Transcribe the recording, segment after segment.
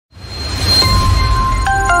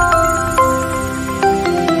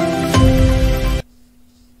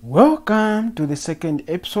Welcome to the second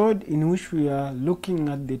episode in which we are looking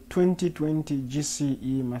at the 2020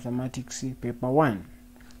 GCE Mathematics Paper 1.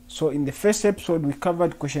 So in the first episode we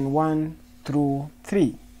covered question 1 through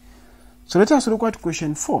 3. So let us look at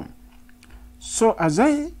question 4. So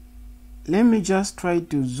let me just try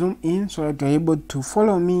to zoom in so that you're able to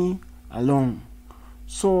follow me along.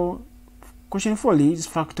 So question 4 is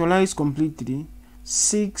factorize completely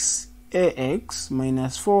 6ax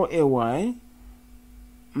minus 4ay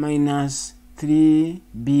minus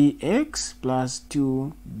 3bx plus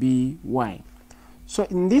 2by. So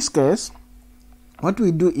in this case, what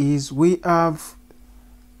we do is we have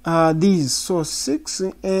these. So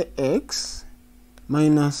 6ax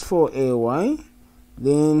minus 4ay,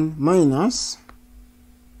 then minus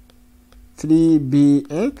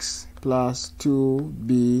 3bx plus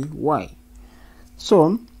 2by.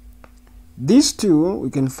 So these two we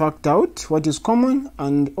can factor out what is common,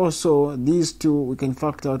 and also these two we can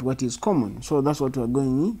factor out what is common. So that's what we're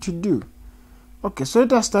going to do. Okay, so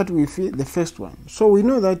let us start with the first one. So we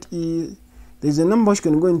know that there's a number which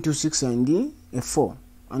can go into 6 and a 4,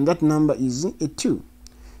 and that number is a 2.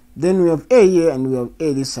 Then we have a here and we have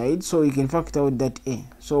a this side, so we can factor out that a.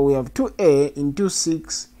 So we have 2a into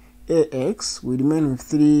 6ax, we remain with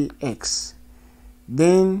 3x.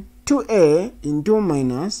 Then 2a into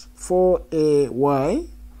minus 4ay,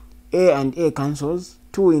 a and a cancels,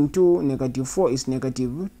 2 into negative 4 is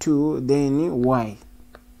negative 2, then y.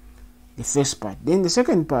 The first part. Then the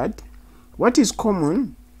second part, what is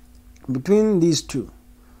common between these two?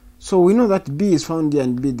 So we know that b is found here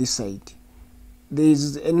and b this side. There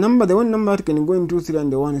is a number, the one number that can go into 3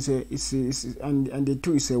 and the 1 and the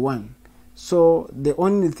 2 is a 1. So the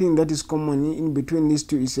only thing that is common in between these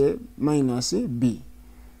two is a minus b.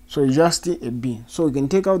 So just a b. So we can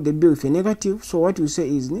take out the b with a negative. So what we say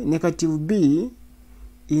is negative b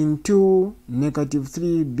into negative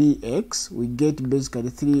 3bx. We get basically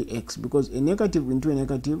 3x, because a negative into a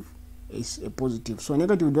negative is a positive. So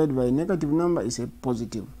negative divided by a negative number is a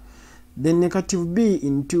positive. Then negative b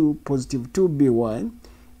into positive 2by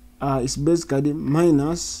is basically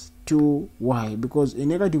minus 2y, because a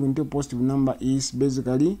negative into a positive number is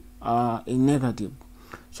basically a negative.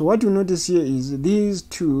 So what you notice here is these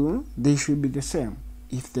two, they should be the same.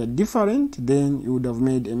 If they're different, then you would have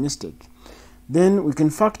made a mistake. Then we can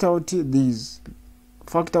factor out these.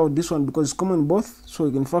 Factor out this one because it's common both. So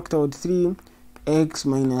we can factor out 3x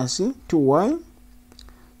minus 2y.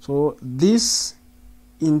 So this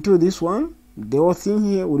into this one, the whole thing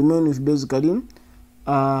here will remain with basically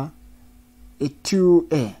a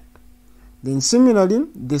 2a. Then similarly,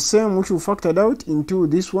 the same which we factored out into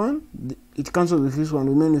this one, it cancels with this one,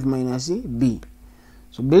 remain with minus b.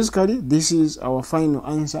 So basically, this is our final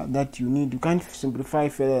answer that you need. You can't simplify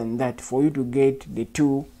further than that for you to get the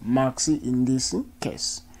 2 marks in this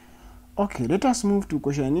case. Okay, let us move to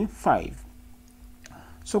question 5.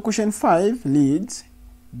 So question 5 leads,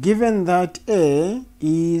 given that a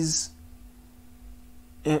is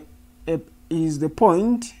the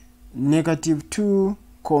point negative 2,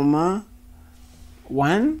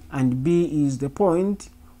 1 and b is the point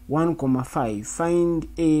 1, 5. Find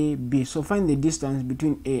a, b. So find the distance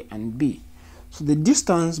between a and b. So the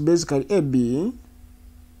distance basically ab,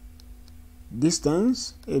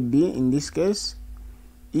 distance ab in this case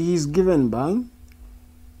is given by,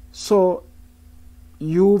 so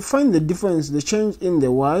you find the difference, the change in the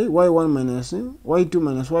y1 minus y2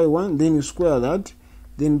 minus y1, then you square that,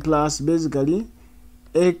 then plus basically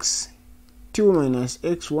x2 minus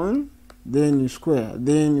x1, then you square,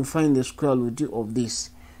 then you find the square root of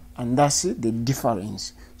this, and that's it, the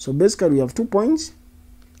difference. So basically we have 2 points,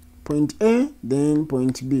 point A, then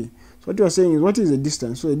point B. So what you are saying is, what is the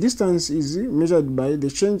distance? So the distance is measured by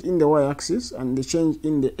the change in the y-axis and the change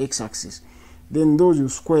in the x-axis. Then those you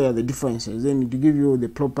square the differences, then it will give you the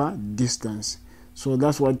proper distance. So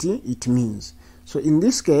that's what it means. So in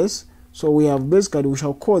this case, so we have basically, we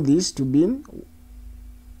shall call this to be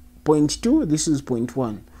point 2, this is point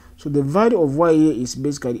 1. So the value of y here is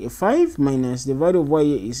basically a 5 minus the value of y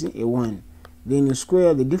here is a 1. Then you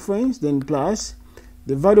square the difference, then plus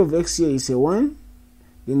the value of x here is a 1.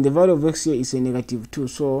 Then the value of x here is a negative 2.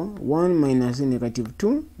 So 1 minus a negative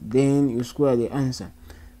 2. Then you square the answer.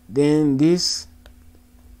 Then this,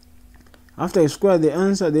 after you square the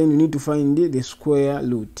answer, then you need to find the square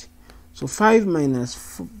root. So 5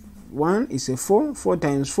 minus 1 is a 4. 4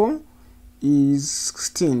 times 4 is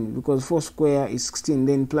 16, because 4 square is 16.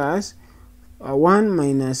 Then plus 1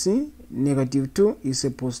 minus negative 2 is a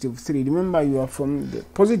positive 3. Remember, you are from the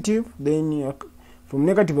positive, then you are from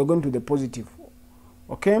negative, you're going to the positive.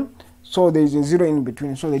 Okay, so there is a 0 in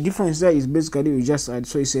between. So the difference there is basically you just add.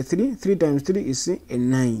 So it's a 3. 3 times 3 is a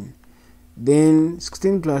 9. then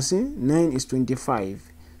 16 plus 9 is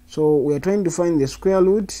 25. So we are trying to find the square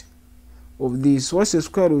root of this. What's the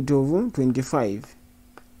square root of 25?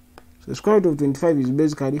 So the square root of 25 is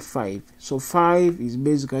basically 5. So 5 is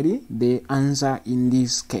basically the answer in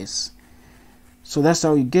this case. So that's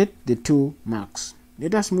how you get the 2 marks.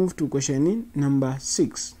 Let us move to question number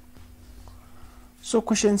 6. So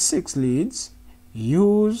question 6 reads,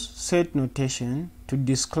 use set notation to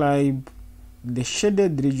describe the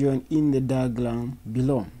shaded region in the diagram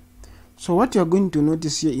below. So what you are going to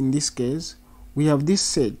notice here in this case, we have this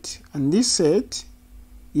set, and this set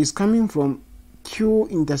is coming from Q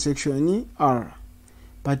intersection R.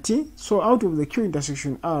 But so out of the Q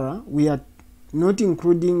intersection R, we are not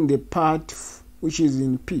including the part which is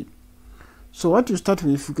in P. So what you start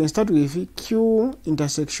with, you can start with Q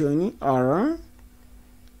intersection R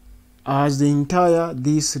as the entire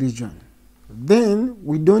this region. Then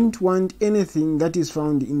we don't want anything that is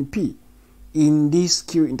found in P in this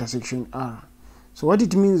Q intersection R. So what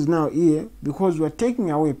it means now here, because we are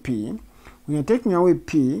taking away P, when you're taking away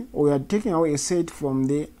P, or we are taking away a set from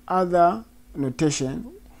the other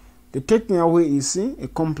notation, the taking away is a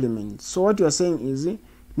complement. So what you are saying is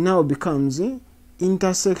now becomes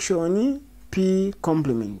intersection P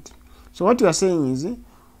complement. So what you are saying is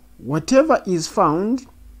whatever is found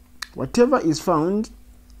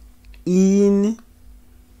in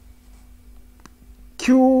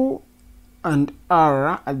Q and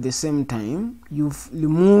R at the same time, you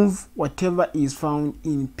remove whatever is found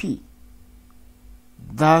in P.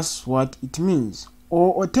 That's what it means.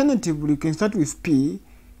 Or alternatively, you can start with P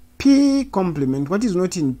complement what is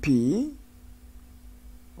not in P,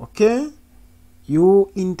 okay,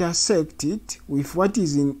 you intersect it with what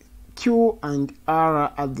is in Q and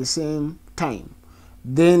R at the same time.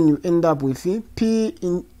 Then you end up with P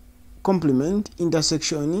in complement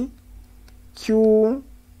intersection Q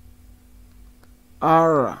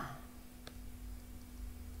R.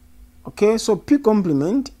 Okay, so P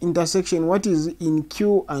complement intersection what is in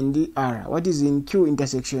Q and R, what is in Q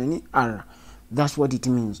intersection R. That's what it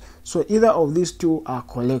means. So either of these two are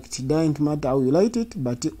correct. It doesn't matter how you write it,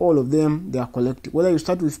 but all of them, they are correct. Whether you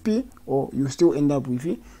start with P or you still end up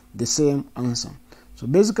with the same answer. So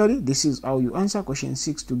basically, this is how you answer question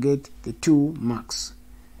 6 to get the 2 marks.